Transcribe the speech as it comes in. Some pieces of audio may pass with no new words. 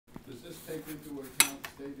take into account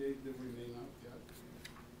state aid that we may not get?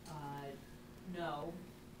 No.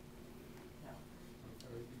 No.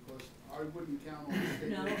 Okay, because I wouldn't count on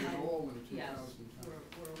state No, aid at all in 2010. yes,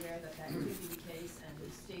 we're aware that that could be the case, and the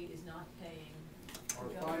state is not paying, Our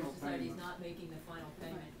the final Government Society is payment. not making the final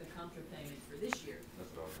payment, the contra payment for this year.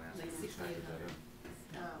 That's what I was gonna ask. Like $6,800.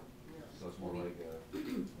 No, So it's more like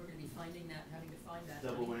we're gonna be finding that, having to find that.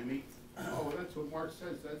 double money. whammy? Oh, that's what Mark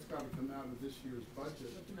says, that's gotta come out of this year's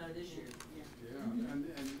budget. It'll come out of this year. Yeah, and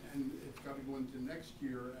it's gotta go into next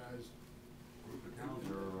year as. Group of towns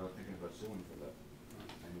are thinking about suing for that.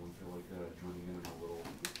 Anyone feel like joining in a little?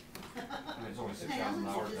 I mean, it's only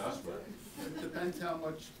 $6,000 to us, but It depends how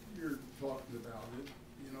much you're talking about it,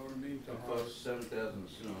 you know what I mean? it costs $7,000 to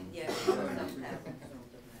sue 'em. Yeah, it's $7,000.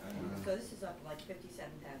 know. So this is up like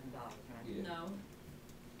 $57,000, right? Yeah. No,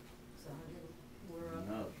 So, we're up,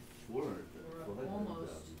 No, we're up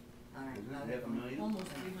almost, all right. Isn't it $500,000? almost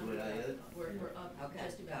Wait, 300,000. We're up Okay,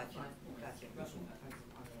 just about gotcha, 5 points. gotcha. Roughly.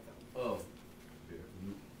 Oh,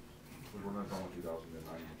 We're not going with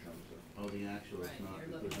 2009 insurance, so. oh, the actual is Right, not, you're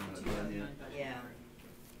because looking we're at not done 2009 yet. budget. Yeah.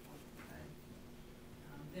 Okay.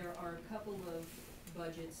 There are a couple of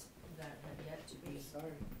budgets that have yet to be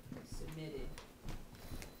submitted.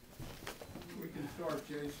 We can start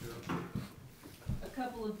Jay's here. A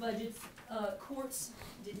couple of budgets, courts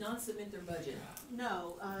did not submit their budget.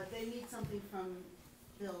 No, they need something from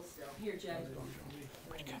Bill still. Here, Jay.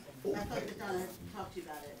 I thought that Donna talked to you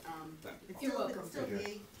about it. It's You're still, welcome. it's still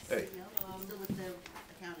the, Hey. still with the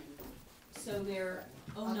accounting. So their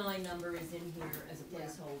 '09 number is in here as a Yeah.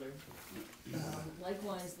 placeholder.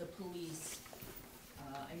 Likewise, the police,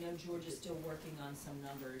 I know George is still working on some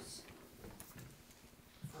numbers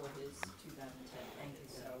for his 2010, thank you,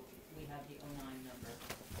 so we have the '09 number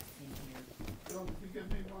in here. Bill, did you give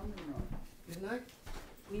me one or not? Didn't I?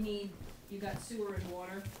 We need, you got sewer and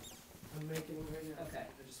water? I'm making it right now. Okay,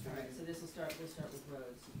 I just alright, figured so we'll start with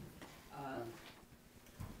roads.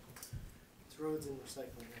 it's roads and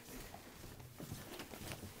recycling, I think.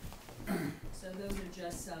 So those are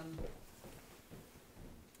just some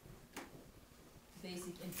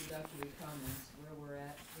basic introductory comments, where we're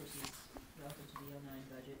at versus relative to the '09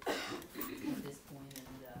 budget at this point, and,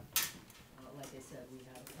 like I said, we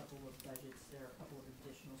have a couple of budgets, there are a couple of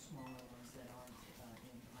additional smaller ones that aren't,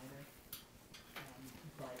 in either.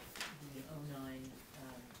 But the '09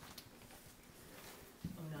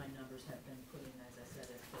 numbers have been put in, as I said,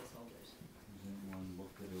 as placeholders. Has anyone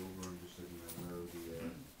looked it over and just said, you know, where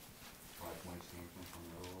the 5 points came from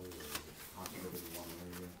the road, or is it concentrated in one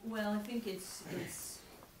area? Well, I think it's,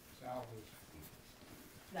 Salvage.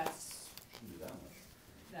 Shouldn't be that much.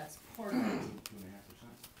 that's part of it.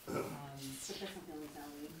 2.5%. But that's not the only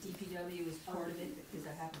salary. DPW is part of it, because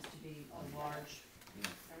that happens to be a large,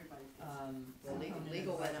 Everybody's. Well, component of the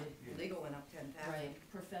legal went up, budget. legal went up 10,000. Right,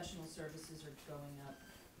 professional services are going up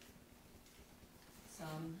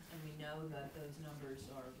some, and we know that those numbers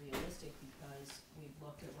are realistic because we've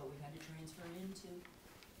looked at what we had to transfer in to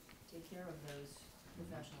take care of those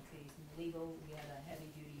professional fees. In legal, we had a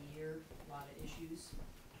heavy-duty year, a lot of issues.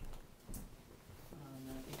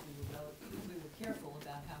 I think we were careful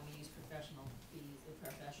about how we use professional fees, or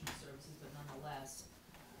professional services, but nonetheless,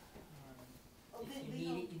 Oh, if the you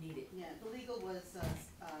legal- need it, you need it. Yeah, the legal was, the,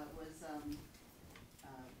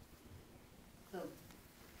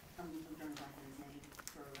 I'm drawing back on his name,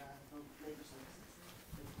 for, the labor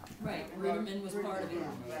services. Right, Ruderman was part of it. Yeah,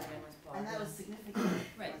 Yeah, yeah. it was part And of that it. was significant.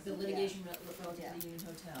 Right, the Yeah. litigation relative Yeah. to the Union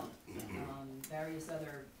Hotel, various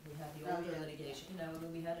other, we had the Oh, older yeah. litigation, you know, I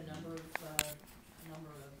mean, we had a number of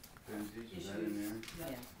Benzies, is that in issues.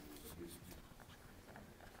 there? Yeah.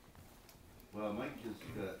 Well, Mike just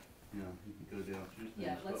got, you know, he can go down through things,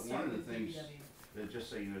 Yeah, but let's one start of the with things, DPW. just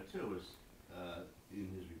so you know too, is, in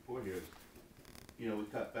his report here, is, you know, we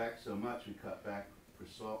cut back so much, we cut back for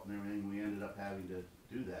salt and everything, we ended up having to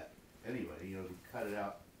do that anyway, you know, we cut it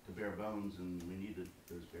out to bare bones, and we needed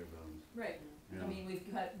those bare bones, Right, you I know. mean, we've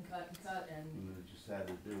cut and cut and cut, and And we just had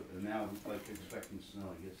to do it, and now, like, expecting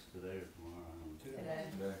snow, I guess today or tomorrow, I don't know. today,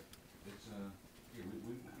 Today, it's, yeah,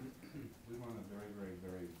 we run a very, very,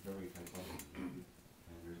 very, very tight budget, and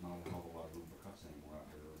there's not a hell of a lot of room for cuts anymore out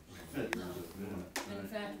there. and in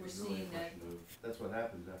fact, we're seeing that That's what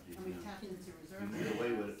happens after And you we know, tapped into you reserves. get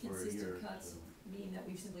away with it for a year, consistent cuts so. mean that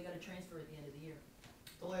we've simply gotta transfer at the end of the year.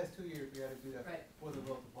 The last 2 years, we had to do that Right. for the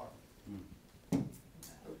road department.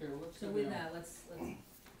 Okay, well, let's So go with down. that, let's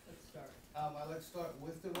start. I'd like to start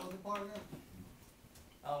with the road department.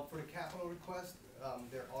 For the capital request,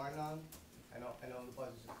 there are none. I know the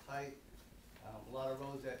budgets are tight. A lot of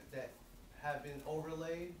roads that have been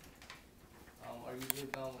overlaid, are usually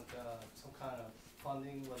done with, some kind of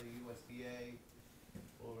funding, whether USDA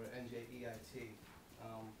or NJEIT.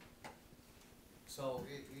 So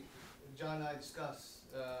John and I discussed,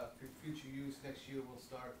 for future use, next year we'll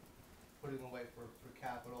start putting away for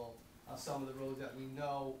capital. Some of the roads that we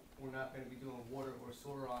know we're not gonna be doing water or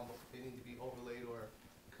sewer on, but they need to be overlaid or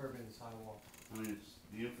curb and sidewalk. I mean, it's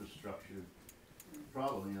the infrastructure,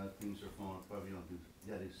 probably, things are falling apart, you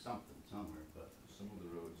gotta do something somewhere, but Some of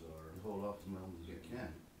the roads are you hold off as long as you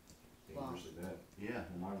can. dangerously bad. Yeah.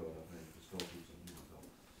 On my road, I think, just go through some,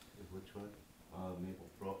 Which way? Maple,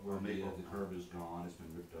 Well, where Maple. the curb is gone, it's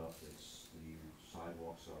been ripped up, the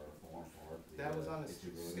sidewalks are falling apart. That was on the it's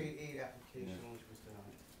eroded. state aid application, which was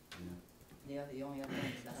denied. Yeah. The only other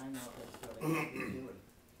ones that I know of that's really, we do it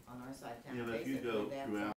on our side of town, Yeah, but if you basically, go that's throughout